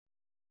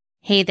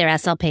Hey there,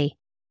 SLP.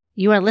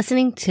 You are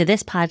listening to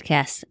this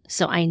podcast,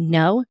 so I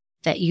know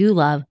that you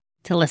love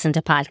to listen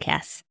to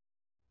podcasts.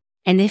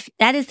 And if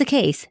that is the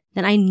case,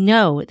 then I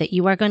know that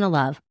you are going to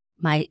love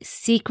my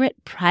secret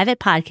private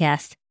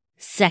podcast,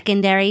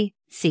 Secondary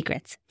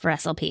Secrets for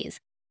SLPs.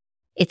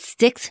 It's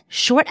 6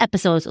 short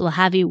episodes that will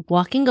have you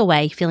walking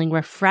away feeling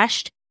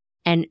refreshed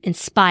and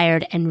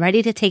inspired and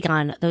ready to take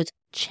on those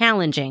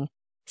challenging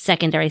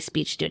secondary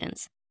speech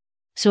students.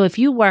 So if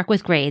you work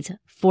with grades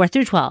 4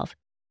 through 12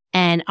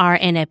 and are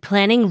in a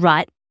planning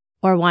rut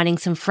or wanting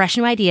some fresh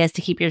new ideas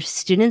to keep your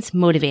students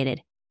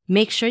motivated,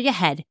 make sure you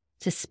head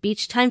to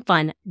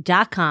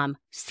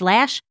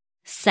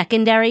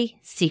speechtimefun.com/secondary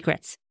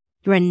secrets.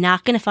 You are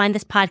not going to find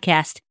this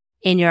podcast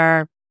in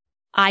your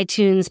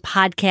iTunes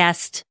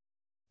podcast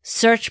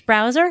search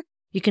browser.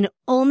 You can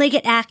only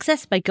get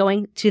access by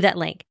going to that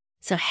link.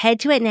 So head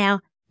to it now.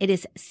 It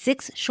is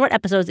 6 short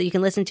episodes that you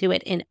can listen to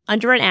it in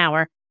under an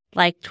hour,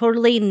 like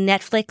totally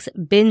Netflix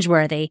binge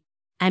worthy.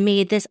 I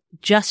made this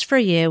just for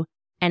you,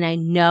 and I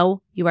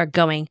know you are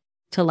going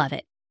to love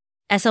it.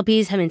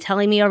 SLPs have been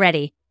telling me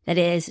already that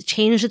it has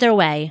changed their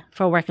way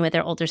for working with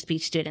their older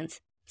speech students.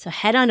 So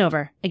head on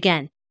over,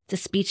 again, to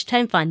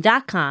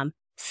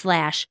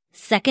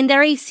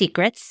speechtimefun.com/secondary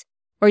secrets,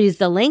 or use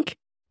the link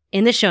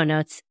in the show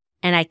notes,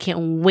 and I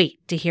can't wait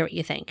to hear what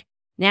you think.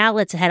 Now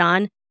let's head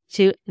on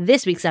to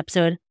this week's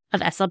episode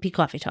of SLP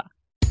Coffee Talk.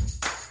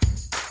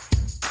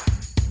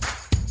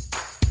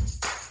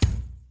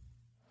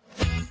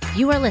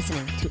 You are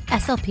listening to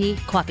SLP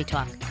Coffee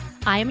Talk.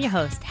 I am your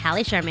host,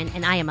 Hallie Sherman,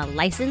 and I am a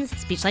licensed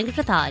speech-language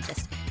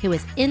pathologist who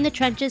is in the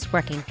trenches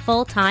working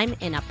full-time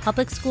in a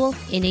public school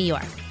in New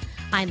York.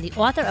 I am the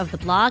author of the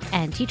blog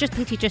and Teachers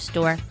Pay Teachers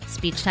store,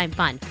 Speech Time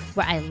Fun,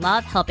 where I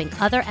love helping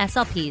other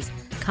SLPs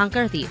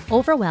conquer the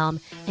overwhelm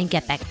and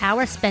get back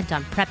hours spent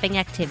on prepping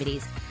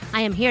activities.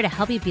 I am here to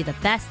help you be the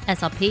best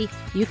SLP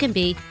you can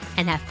be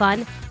and have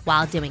fun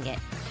while doing it.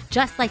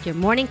 Just like your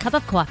morning cup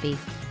of coffee,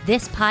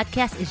 this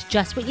podcast is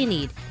just what you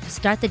need to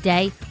start the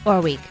day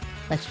or week.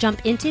 Let's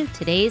jump into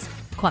today's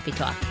Coffee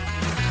Talk.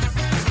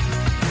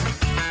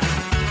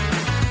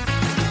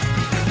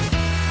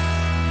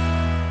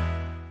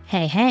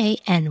 Hey,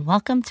 and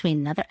welcome to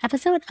another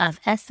episode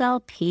of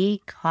SLP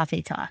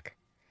Coffee Talk.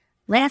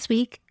 Last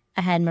week,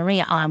 I had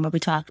Maria on where we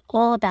talked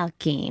all about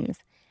games,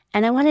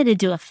 and I wanted to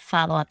do a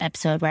follow-up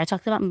episode where I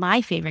talked about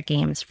my favorite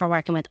games for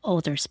working with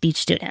older speech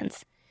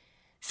students.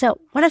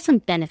 So what are some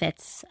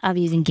benefits of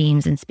using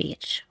games in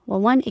speech? Well,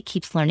 one, it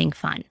keeps learning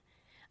fun.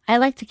 I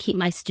like to keep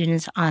my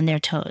students on their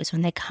toes.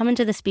 When they come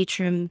into the speech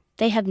room,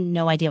 they have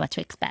no idea what to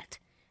expect.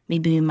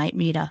 Maybe we might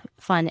read a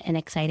fun and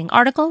exciting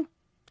article.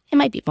 It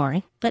might be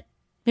boring, but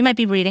we might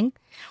be reading.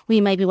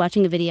 We might be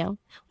watching a video.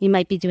 We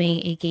might be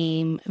doing a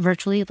game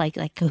virtually like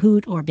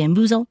Kahoot or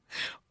Bamboozle.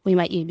 We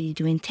might be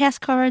doing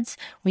task cards.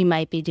 We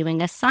might be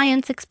doing a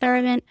science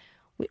experiment.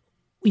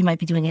 We might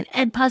be doing an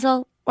ed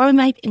puzzle, or we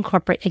might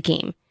incorporate a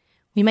game.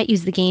 We might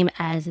use the game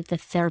as the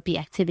therapy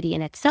activity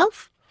in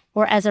itself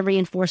or as a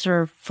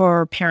reinforcer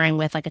for pairing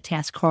with like a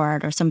task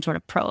card or some sort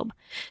of probe.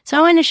 So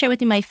I want to share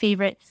with you my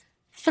favorite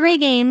 3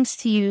 games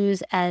to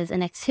use as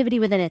an activity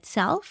within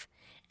itself,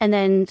 and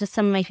then just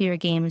some of my favorite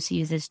games to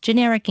use as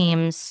generic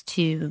games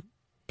to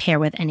pair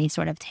with any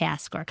sort of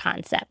task or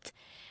concept.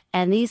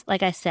 And these,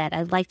 like I said,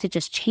 I'd like to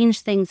just change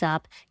things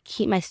up,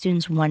 keep my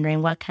students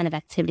wondering what kind of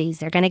activities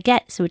they're going to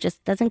get, so it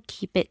just doesn't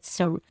keep it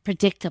so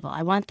predictable.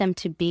 I want them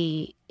to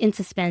be in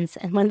suspense,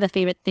 and one of their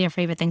favorite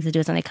things to do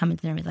is when they come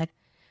into the room, is like,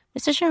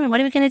 Mr. Sherman, what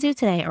are we going to do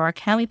today? Or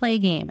can we play a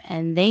game?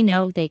 And they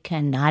know they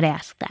cannot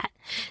ask that.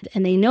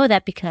 And they know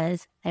that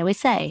because I always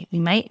say, we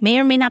may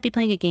or may not be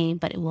playing a game,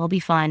 but it will be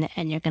fun,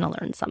 and you're going to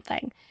learn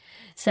something.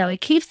 So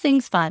it keeps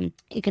things fun.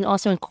 You can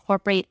also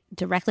incorporate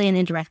directly and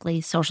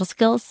indirectly social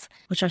skills,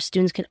 which our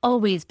students can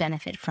always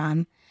benefit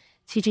from.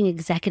 Teaching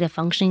executive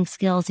functioning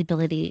skills, the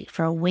ability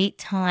for wait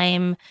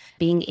time,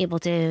 being able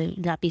to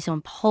not be so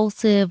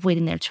impulsive,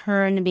 waiting their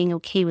turn, being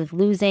okay with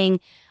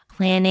losing,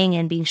 planning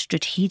and being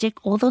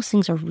strategic. All those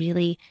things are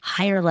really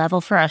higher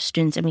level for our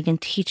students, and we can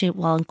teach it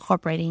while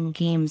incorporating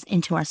games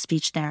into our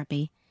speech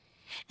therapy.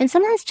 And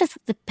sometimes just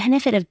the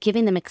benefit of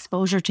giving them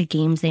exposure to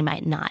games they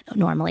might not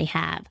normally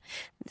have.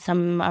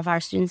 Some of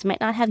our students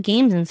might not have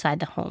games inside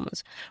the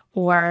homes,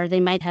 or they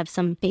might have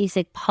some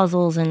basic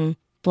puzzles and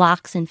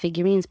blocks and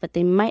figurines, but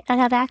they might not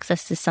have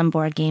access to some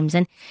board games.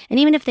 And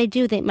even if they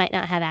do, they might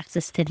not have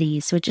access to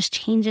these. So it just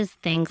changes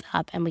things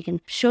up, and we can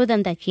show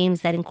them that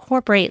games that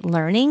incorporate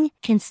learning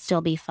can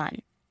still be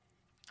fun.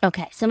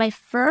 Okay, so my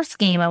first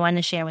game I want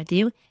to share with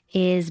you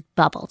is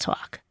Bubble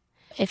Talk.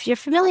 If you're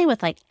familiar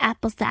with like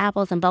Apples to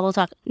Apples and Bubble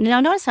Talk, now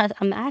notice how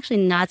I'm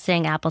actually not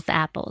saying Apples to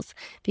Apples,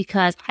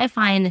 because I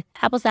find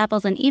Apples to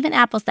Apples and even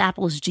Apples to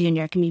Apples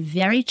Junior can be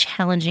very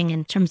challenging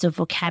in terms of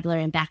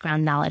vocabulary and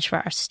background knowledge for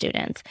our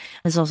students.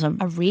 There's also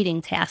a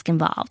reading task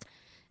involved.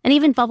 And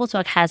even Bubble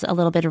Talk has a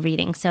little bit of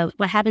reading. So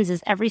what happens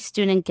is every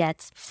student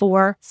gets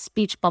 4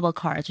 speech bubble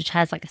cards, which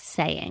has like a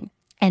saying.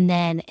 And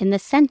then in the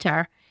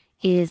center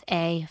is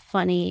a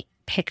funny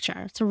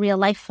picture. It's a real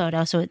life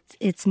photo, so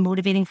it's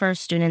motivating for our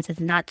students. It's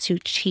not too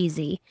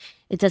cheesy.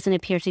 It doesn't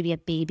appear to be a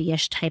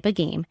babyish type of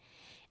game.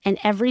 And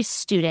every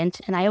student,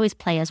 and I always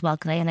play as well,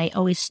 and I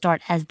always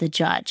start as the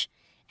judge.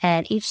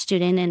 And each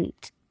student and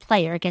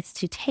player gets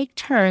to take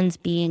turns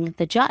being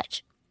the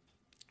judge.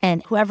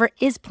 And whoever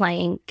is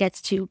playing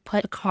gets to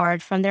put a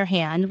card from their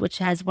hand, which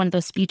has one of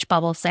those speech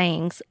bubble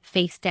sayings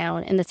face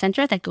down in the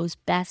center that goes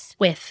best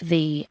with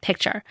the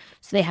picture.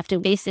 So they have to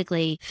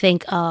basically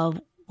think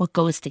of what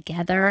goes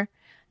together.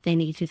 They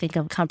need to think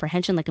of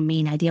comprehension, like a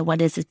main idea.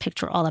 What is this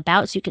picture all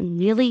about? So you can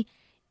really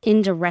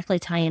indirectly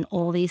tie in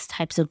all these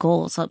types of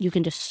goals. So you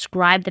can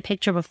describe the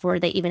picture before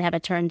they even have a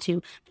turn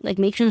to like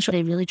making sure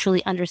they really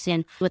truly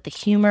understand what the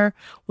humor,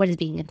 what is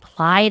being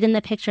implied in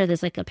the picture.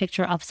 There's like a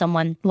picture of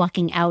someone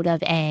walking out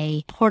of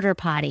a porta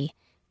potty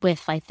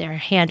with like their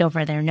hand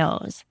over their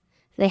nose.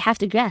 They have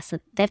to guess.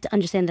 They have to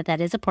understand that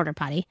that is a porta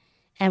potty.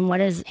 And what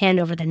does hand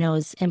over the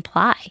nose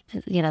imply?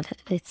 You know,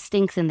 it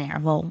stinks in there.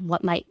 Well,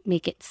 what might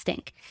make it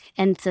stink?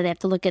 And so they have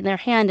to look at their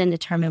hand and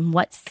determine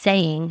what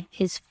saying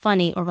is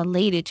funny or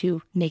related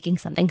to making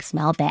something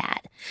smell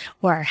bad,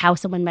 or how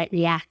someone might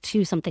react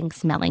to something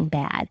smelling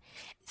bad.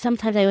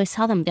 Sometimes I always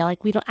tell them, they're like,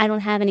 I don't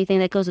have anything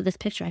that goes with this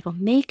picture. I go,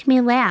 make me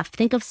laugh.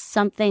 Think of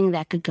something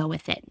that could go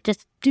with it.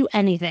 Just do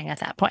anything at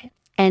that point.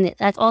 And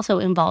that also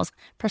involves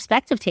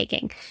perspective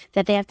taking,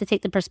 that they have to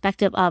take the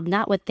perspective of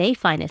not what they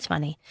find is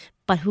funny,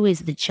 but who is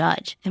the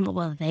judge and what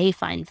will they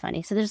find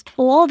funny. So there's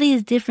all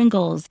these different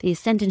goals, these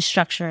sentence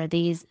structure,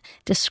 these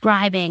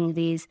describing,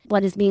 these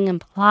what is being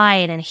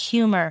implied and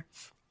humor.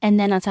 And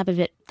then on top of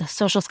it, the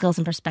social skills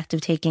and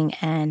perspective taking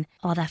and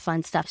all that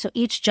fun stuff. So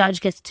each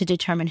judge gets to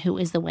determine who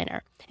is the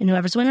winner. And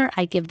whoever's winner,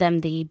 I give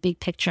them the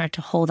big picture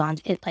to hold on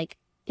to it like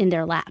in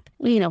their lap.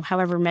 You know,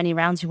 however many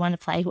rounds you want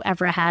to play,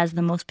 whoever has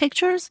the most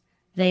pictures,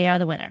 they are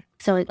the winner.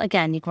 So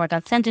again, you can work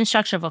on sentence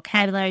structure,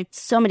 vocabulary,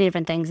 so many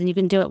different things. And you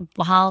can do it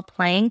while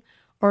playing,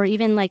 or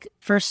even like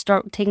first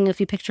start taking a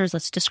few pictures,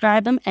 let's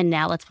describe them, and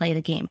now let's play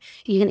the game.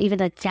 You can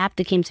even adapt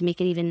the game to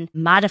make it even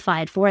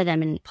modified for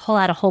them and pull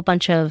out a whole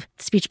bunch of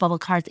speech bubble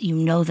cards that you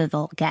know that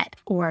they'll get,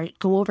 or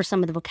go over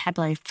some of the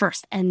vocabulary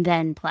first and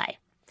then play.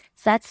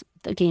 So that's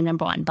the game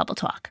number 1, Bubble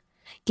Talk.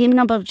 Game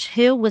number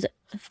 2 was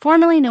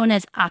formerly known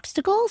as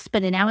Obstacles,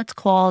 but now it's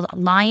called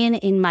Lion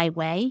in My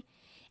Way.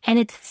 And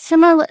it's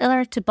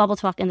similar to Bubble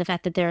Talk in the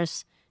fact that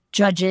there's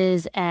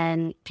judges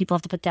and people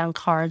have to put down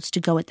cards to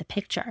go with the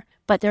picture,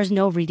 but there's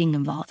no reading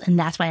involved. And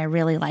that's why I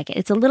really like it.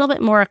 It's a little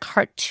bit more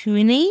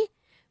cartoony,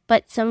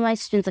 but some of my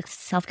students, like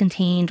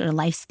self-contained or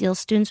life skills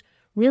students,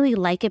 really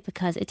like it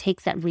because it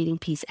takes that reading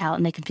piece out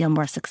and they can feel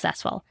more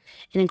successful.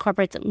 It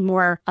incorporates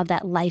more of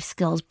that life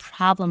skills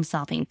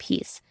problem-solving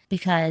piece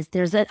because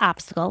there's an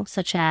obstacle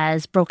such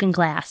as broken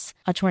glass,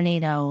 a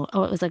tornado,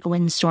 oh, it was like a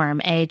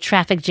windstorm, a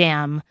traffic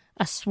jam,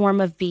 a swarm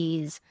of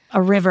bees,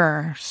 a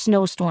river,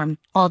 snowstorm,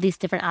 all these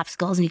different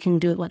obstacles. And you can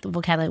do it with the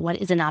vocabulary.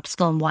 What is an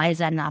obstacle and why is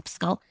that an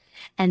obstacle?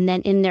 And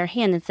then in their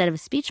hand, instead of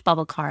speech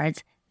bubble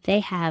cards, they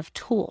have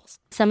tools.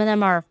 Some of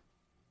them are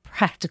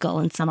practical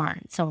and some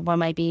aren't. So one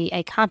might be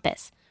a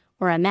compass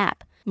or a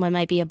map. One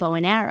might be a bow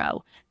and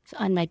arrow.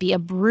 One might be a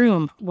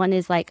broom. One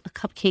is like a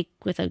cupcake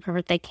with a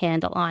birthday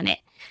candle on it.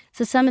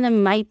 So some of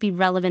them might be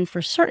relevant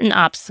for certain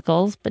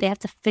obstacles, but they have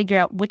to figure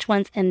out which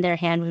ones in their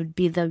hand would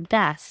be the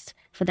best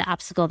for the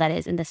obstacle that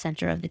is in the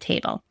center of the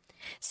table.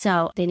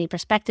 So they need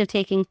perspective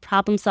taking,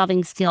 problem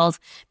solving skills,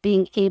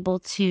 being able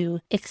to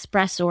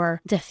express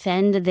or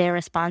defend their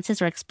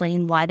responses or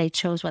explain why they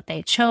chose what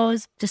they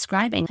chose,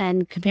 describing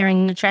and comparing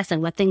and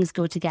contrasting what things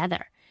go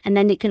together. And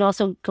then it can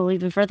also go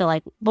even further,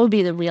 like what would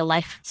be the real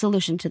life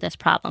solution to this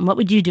problem? What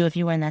would you do if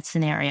you were in that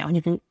scenario? And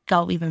you can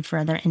go even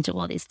further into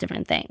all these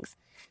different things.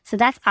 So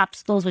that's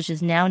Obstacles, which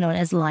is now known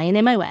as Lion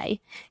in My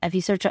Way. If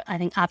you search, I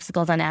think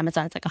Obstacles on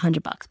Amazon, it's like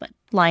 $100, but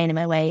Lion in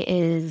My Way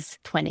is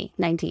 20,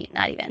 19,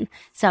 not even.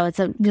 So it's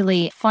a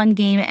really fun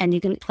game and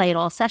you can play it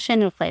all session.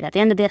 You'll play it at the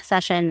end of the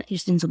session. Your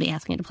students will be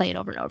asking you to play it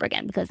over and over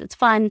again because it's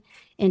fun,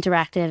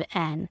 interactive,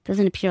 and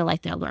doesn't appear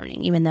like they're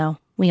learning, even though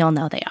we all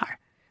know they are.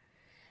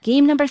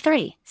 Game number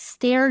 3,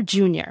 Stare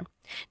Junior.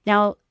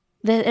 Now,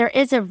 there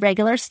is a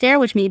regular stare,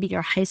 which maybe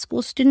your high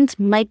school students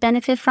might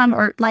benefit from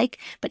or like,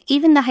 but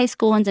even the high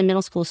school ones and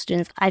middle school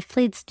students, I've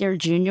played Stare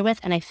Junior with,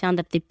 and I found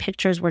that the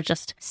pictures were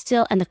just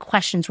still, and the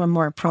questions were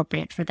more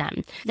appropriate for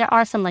them. There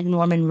are some like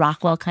Norman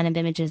Rockwell kind of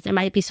images. There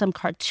might be some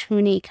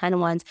cartoony kind of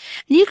ones.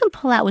 And you can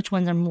pull out which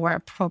ones are more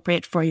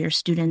appropriate for your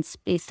students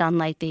based on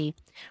like the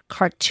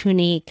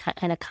cartoony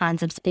kind of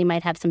concepts they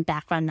might have some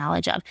background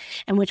knowledge of,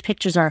 and which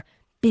pictures are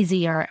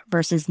busier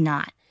versus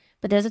not.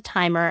 But there's a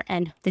timer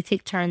and they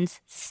take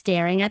turns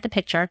staring at the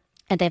picture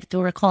and they have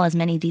to recall as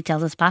many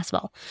details as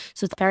possible.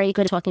 So it's very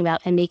good at talking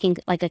about and making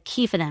like a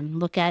key for them.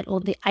 Look at all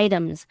the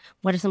items.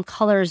 What are some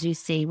colors you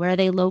see? Where are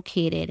they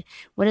located?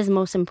 What is the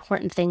most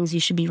important things you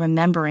should be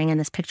remembering in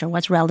this picture?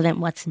 What's relevant?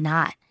 What's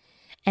not?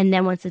 And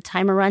then once the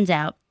timer runs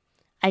out,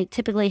 I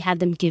typically have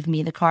them give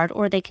me the card,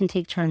 or they can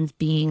take turns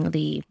being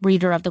the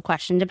reader of the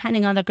question,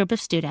 depending on the group of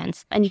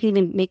students. And you can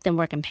even make them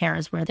work in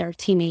pairs where their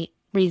teammate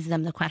reads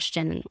them the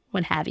question and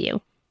what have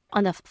you.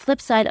 On the flip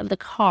side of the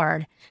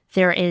card,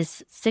 there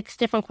is 6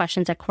 different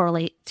questions that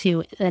correlate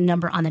to the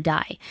number on the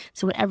die.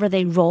 So whatever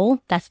they roll,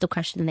 that's the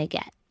question they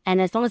get. And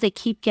as long as they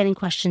keep getting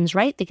questions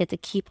right, they get to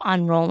keep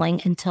on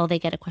rolling until they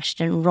get a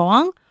question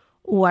wrong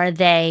or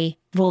they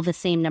roll the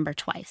same number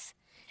twice.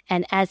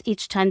 And as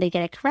each time they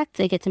get it correct,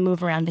 they get to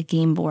move around the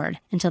game board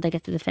until they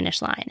get to the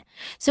finish line.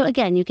 So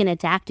again, you can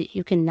adapt it.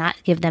 You can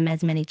not give them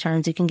as many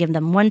turns. You can give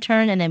them 1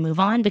 turn and then move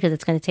on because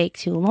it's going to take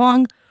too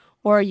long.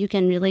 Or you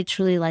can really,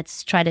 truly,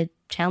 let's try to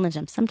challenge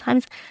them.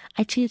 Sometimes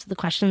I choose the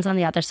questions on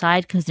the other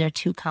side because they're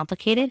too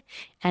complicated.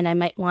 And I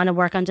might want to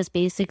work on just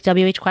basic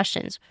WH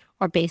questions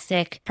or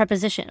basic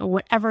preposition.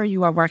 Whatever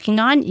you are working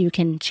on, you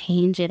can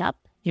change it up.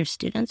 Your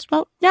students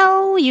won't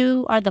know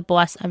you are the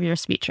boss of your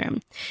speech room.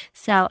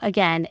 So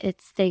again,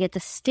 they get to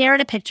stare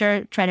at a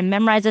picture, try to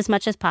memorize as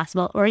much as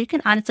possible, or you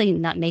can honestly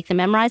not make them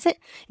memorize it.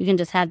 You can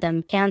just have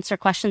them answer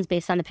questions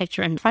based on the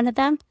picture in front of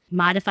them,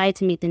 modify it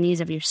to meet the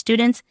needs of your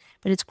students,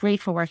 but it's great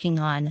for working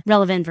on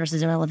relevant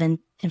versus irrelevant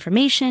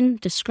information,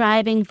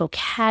 describing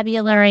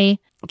vocabulary,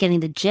 getting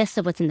the gist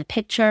of what's in the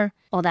picture,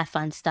 all that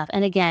fun stuff.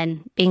 And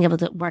again, being able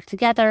to work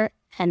together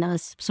and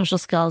those social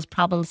skills,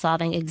 problem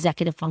solving,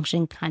 executive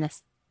function kind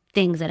of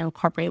things that I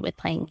incorporate with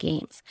playing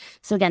games.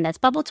 So again, that's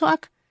Bubble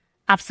Talk,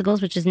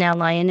 Obstacles, which is now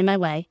Lying in My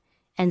Way,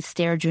 and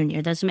Stare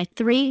Junior. Those are my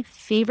 3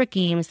 favorite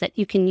games that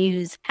you can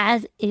use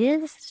as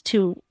is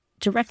to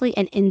directly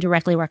and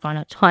indirectly work on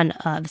a ton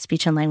of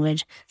speech and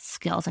language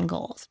skills and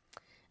goals.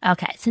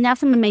 Okay, so now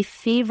some of my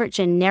favorite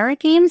generic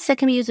games that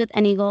can be used with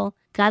any goal.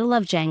 Gotta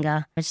love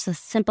Jenga. It's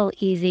just simple,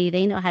 easy.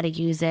 They know how to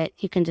use it.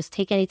 You can just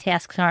take any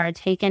task card,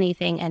 take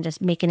anything, and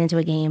just make it into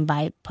a game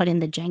by putting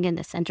the Jenga in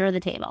the center of the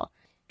table.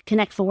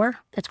 Connect 4.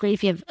 That's great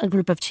if you have a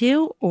group of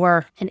 2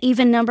 or an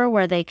even number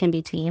where they can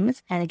be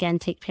teams. And again,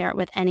 pair it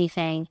with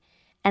anything.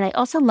 And I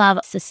also love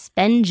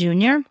Suspend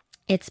Junior.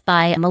 It's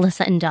by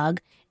Melissa and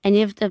Doug. And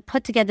you have to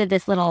put together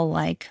this little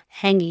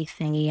hangy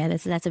thingy. And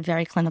that's a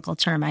very clinical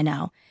term, I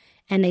know.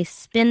 And they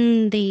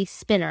spin the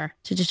spinner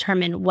to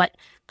determine what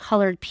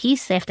colored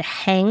piece they have to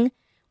hang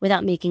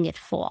without making it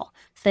fall.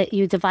 So that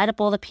you divide up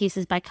all the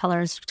pieces by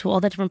colors to all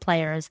the different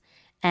players.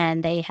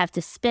 And they have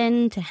to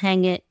spin to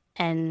hang it.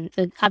 And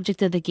the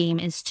object of the game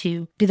is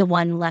to be the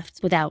one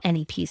left without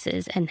any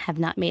pieces and have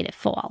not made it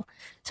fall.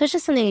 So it's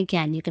just something,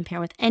 again, you can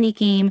pair with any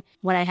game.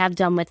 What I have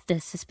done with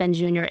the Suspend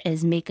Junior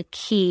is make a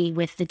key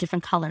with the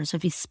different colors. So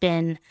if you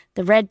spin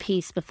the red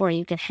piece before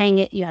you can hang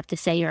it, you have to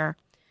say your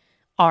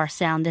R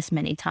sound this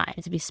many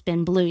times. If you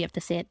spin blue, you have to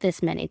say it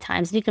this many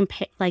times. And you can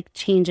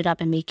change it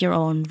up and make your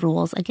own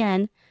rules.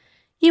 Again,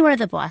 you are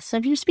the boss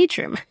of your speech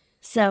room.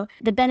 So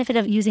the benefit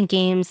of using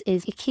games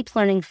is it keeps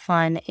learning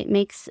fun. It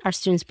makes our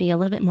students be a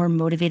little bit more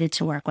motivated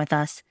to work with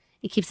us.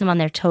 It keeps them on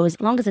their toes,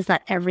 as long as it's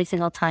not every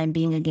single time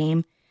being a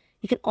game.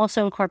 You can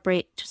also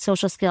incorporate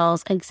social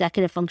skills,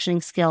 executive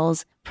functioning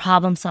skills,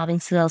 problem-solving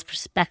skills,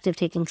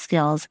 perspective-taking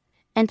skills,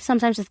 and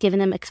sometimes just giving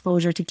them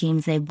exposure to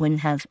games they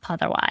wouldn't have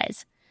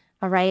otherwise.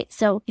 All right.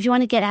 So if you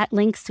want to get at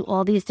links to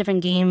all these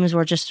different games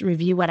or just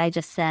review what I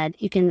just said,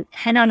 you can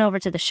head on over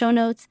to the show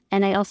notes.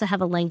 And I also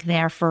have a link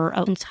there for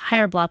an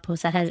entire blog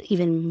post that has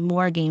even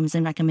more games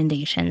and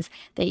recommendations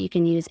that you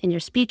can use in your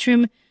speech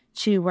room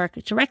to work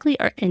directly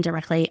or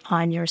indirectly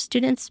on your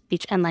students'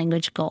 speech and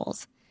language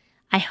goals.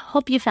 I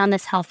hope you found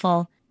this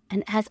helpful.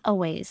 And as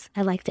always,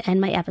 I like to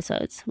end my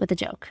episodes with a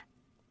joke.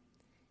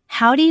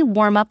 How do you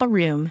warm up a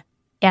room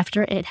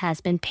after it has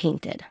been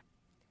painted?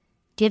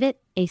 Give it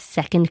a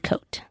second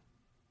coat.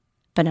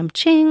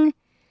 Ba-dum-ching.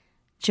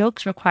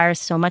 Jokes require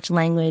so much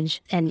language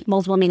and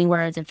multiple meaning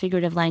words and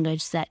figurative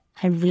language that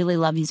I really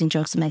love using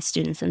jokes with my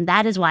students. And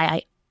that is why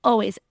I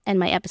always end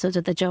my episodes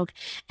with a joke.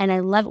 And I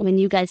love it when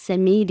you guys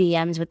send me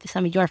DMs with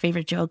some of your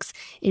favorite jokes.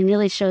 It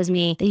really shows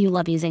me that you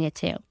love using it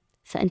too.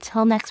 So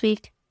until next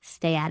week,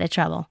 stay out of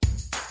trouble.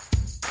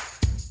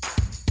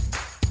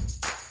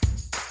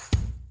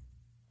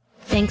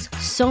 Thanks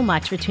so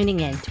much for tuning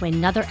in to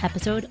another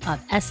episode of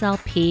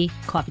SLP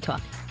Coffee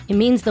Talk. It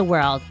means the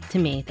world to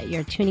me that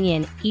you're tuning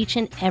in each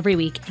and every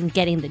week and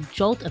getting the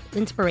jolt of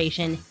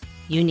inspiration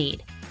you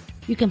need.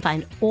 You can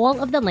find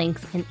all of the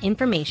links and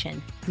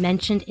information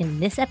mentioned in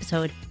this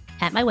episode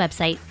at my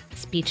website,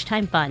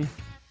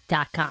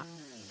 speechtimefun.com.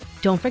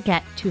 Don't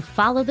forget to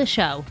follow the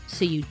show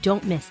so you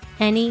don't miss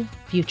any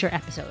future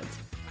episodes.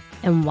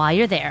 And while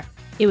you're there,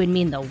 it would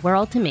mean the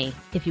world to me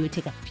if you would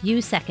take a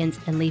few seconds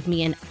and leave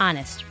me an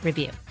honest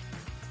review.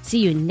 See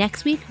you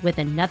next week with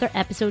another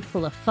episode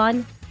full of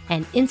fun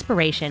and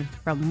inspiration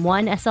from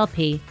one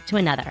SLP to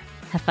another.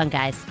 Have fun,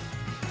 guys.